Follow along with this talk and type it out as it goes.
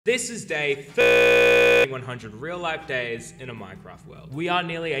This is day 100 real life days in a Minecraft world. We are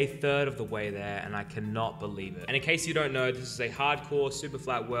nearly a third of the way there and I cannot believe it. And in case you don't know, this is a hardcore super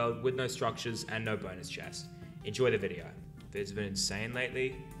flat world with no structures and no bonus chests. Enjoy the video. If it's been insane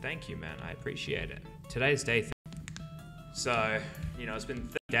lately, thank you man, I appreciate it. Today's day so, you know, it's been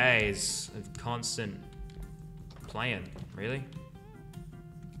 30 days of constant playing, really?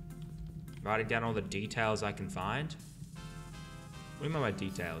 Writing down all the details I can find. What do you mean by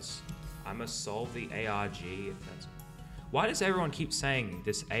details? I must solve the ARG if that's... Why does everyone keep saying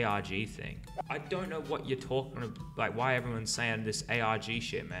this ARG thing? I don't know what you're talking about, like why everyone's saying this ARG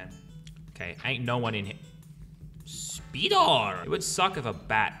shit, man. Okay, ain't no one in here. Speeder! It would suck if a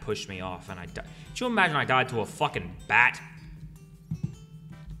bat pushed me off and I died. Could you imagine I died to a fucking bat?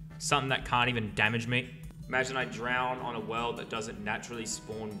 Something that can't even damage me. Imagine I drown on a world that doesn't naturally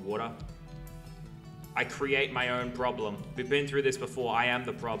spawn water. I create my own problem. We've been through this before. I am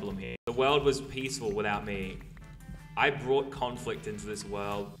the problem here. The world was peaceful without me. I brought conflict into this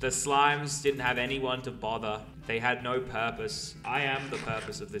world. The slimes didn't have anyone to bother. They had no purpose. I am the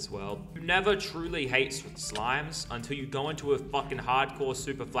purpose of this world. You never truly hate slimes until you go into a fucking hardcore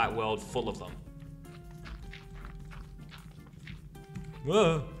super flat world full of them.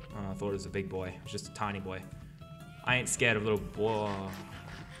 Whoa. Oh, I thought it was a big boy. It's just a tiny boy. I ain't scared of little boy.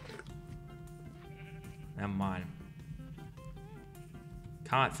 Never mind.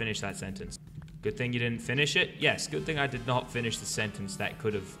 Can't finish that sentence. Good thing you didn't finish it? Yes, good thing I did not finish the sentence that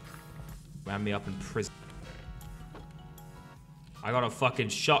could have wound me up in prison. I got a fucking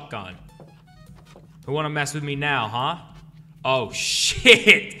shotgun. Who wanna mess with me now, huh? Oh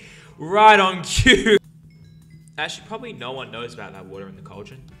shit! Right on cue! Actually, probably no one knows about that water in the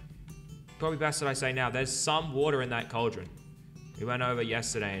cauldron. Probably best that I say now, there's some water in that cauldron. We went over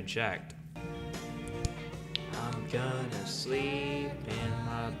yesterday and checked. I'm gonna sleep in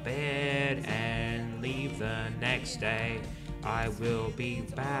my bed and leave the next day. I will be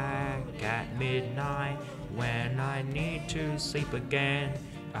back at midnight when I need to sleep again.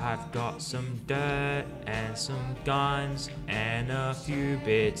 I've got some dirt and some guns and a few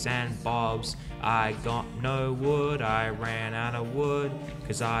bits and bobs. I got no wood, I ran out of wood,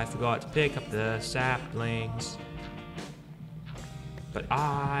 cause I forgot to pick up the saplings. But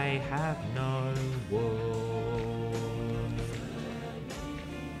I have no wood.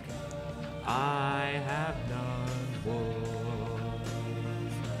 I have no wood.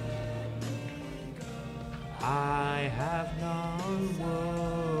 I have no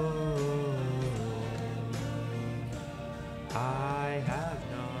wood. I have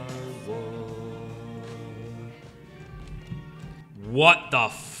no wood. What the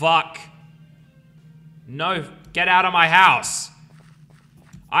fuck? No, get out of my house.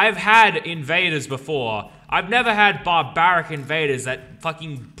 I've had invaders before. I've never had barbaric invaders that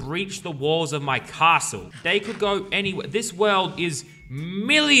fucking breach the walls of my castle. They could go anywhere. This world is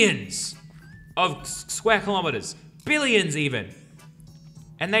millions of square kilometers. Billions even.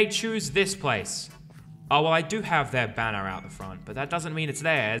 And they choose this place. Oh, well, I do have their banner out the front, but that doesn't mean it's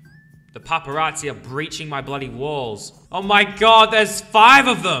theirs. The paparazzi are breaching my bloody walls. Oh my god, there's 5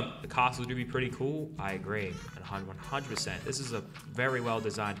 of them! The castle would be pretty cool. I agree. 100%. This is a very well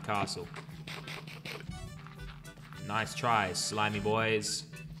designed castle. Nice try, slimy boys.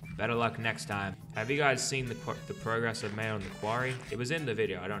 Better luck next time. Have you guys seen the progress I've made on the quarry? It was in the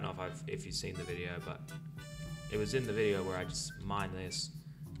video. I don't know if you've seen the video, but it was in the video where I just mined this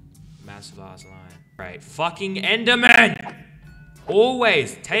massive ass line. Right, fucking Enderman!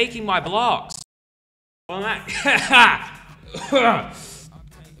 Always taking my blocks. Well,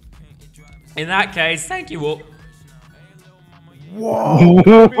 in that case, thank you all. Whoa!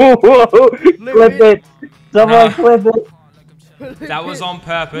 Flip it! Someone flip it! That was on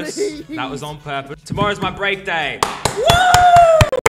purpose. That was on purpose. Tomorrow's my break day. Woo!